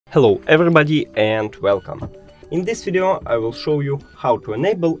Hello everybody and welcome. In this video I will show you how to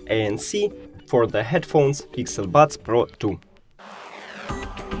enable ANC for the headphones Pixel Buds Pro 2.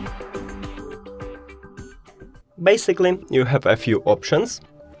 Basically, you have a few options.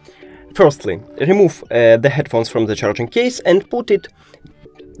 Firstly, remove the headphones from the charging case and put it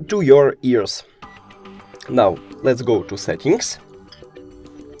to your ears. Now let's go to Settings,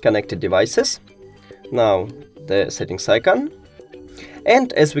 Connected Devices, now the settings icon.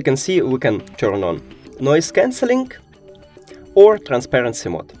 And as we can see, we can turn on noise cancelling or transparency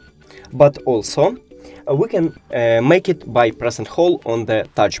mode. But also, we can make it by press and hold on the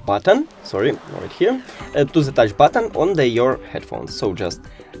touch button, right here, to the touch button on your headphones. So just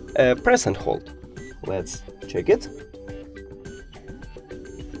press and hold. Let's check it.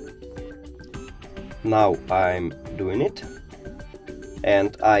 Now I'm doing it,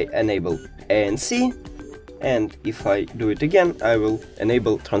 and I enable ANC. And if I do it again, I will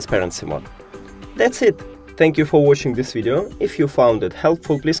enable transparency mode. That's it. Thank you for watching this video. If you found it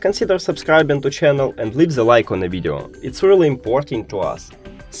helpful, please consider subscribing to the channel and leave the like on the video. It's really important to us.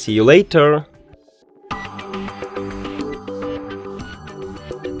 See you later!